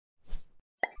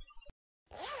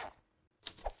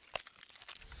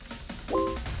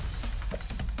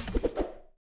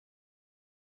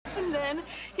then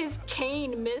his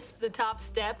cane missed the top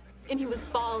step, and he was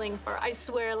falling for, I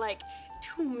swear, like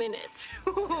 2 minutes.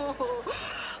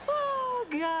 Oh,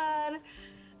 God.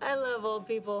 I love old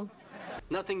people.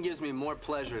 Nothing gives me more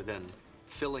pleasure than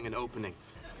filling an opening.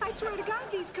 I swear to God,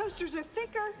 these coasters are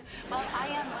thicker. Well, I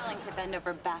am willing to bend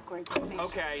over backwards.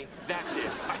 Okay, that's it.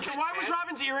 Why was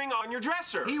Robin's earring on your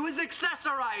dresser? He was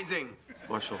accessorizing.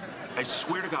 Marshall, I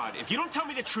swear to God, if you don't tell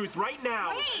me the truth right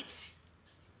now... Wait!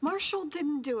 Marshall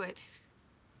didn't do it.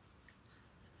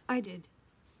 I did.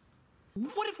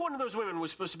 What if one of those women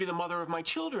was supposed to be the mother of my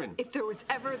children? If there was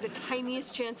ever the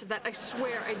tiniest chance of that, I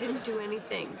swear I didn't do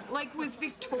anything. Like with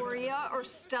Victoria or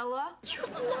Stella. You're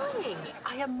lying.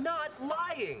 I am not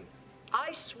lying.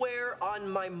 I swear on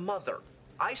my mother.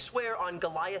 I swear on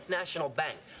Goliath National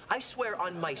Bank. I swear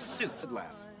on my suit.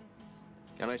 Laugh.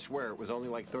 And I swear it was only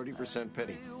like 30%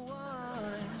 pity.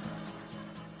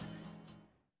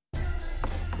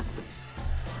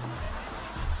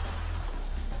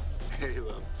 Hey,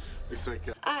 love. Looks like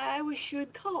I wish you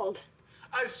had called.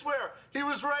 I swear, he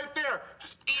was right there,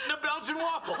 just eating a Belgian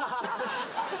waffle.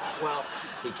 Well,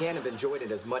 he can't have enjoyed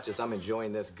it as much as I'm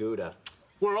enjoying this Gouda.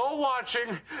 We're all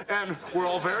watching, and we're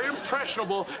all very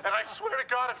impressionable, and I swear to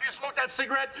God, if you smoke that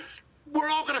cigarette, we're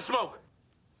all gonna smoke.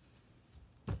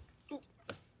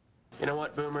 You know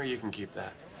what, Boomer? You can keep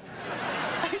that.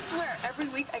 I swear, every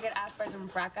week I get asked by some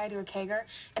frat guy to a kegger,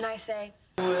 and I say,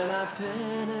 When I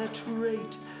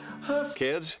penetrate her...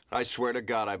 Kids, I swear to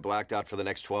God I blacked out for the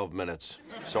next 12 minutes.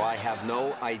 So I have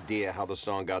no idea how the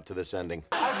song got to this ending.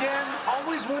 Again,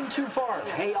 always one too far.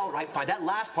 Hey, all right, fine. That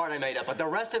last part I made up, but the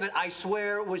rest of it, I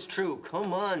swear, was true.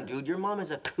 Come on, dude. Your mom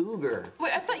is a cougar.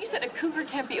 wait, I thought you said a cougar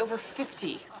can't be over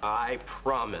 50. I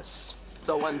promise.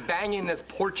 So I'm banging this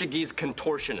Portuguese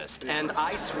contortionist, and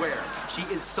I swear, she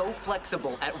is so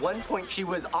flexible. At one point, she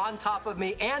was on top of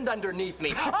me and underneath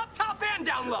me. Up top and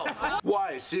down low.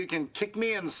 Why, so you can kick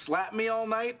me and slap me all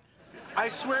night? I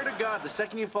swear to God, the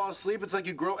second you fall asleep, it's like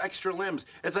you grow extra limbs.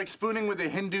 It's like spooning with the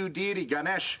Hindu deity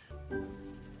Ganesh.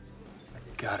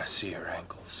 Gotta see her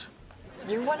ankles.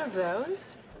 You're one of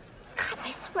those? God, I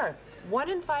swear, 1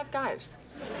 in 5 guys.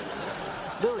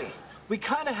 Lily, we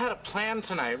kind of had a plan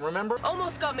tonight, remember?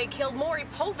 Almost got me killed. Maury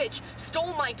Povich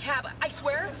stole my cab. I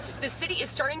swear, the city is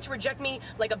starting to reject me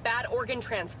like a bad organ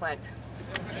transplant.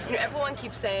 You know, everyone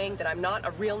keeps saying that I'm not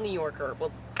a real New Yorker.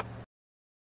 Well,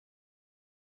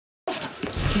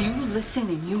 You listen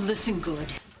and you listen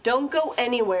good. don't go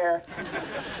anywhere.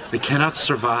 They cannot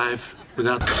survive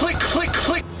without click, click,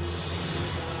 click.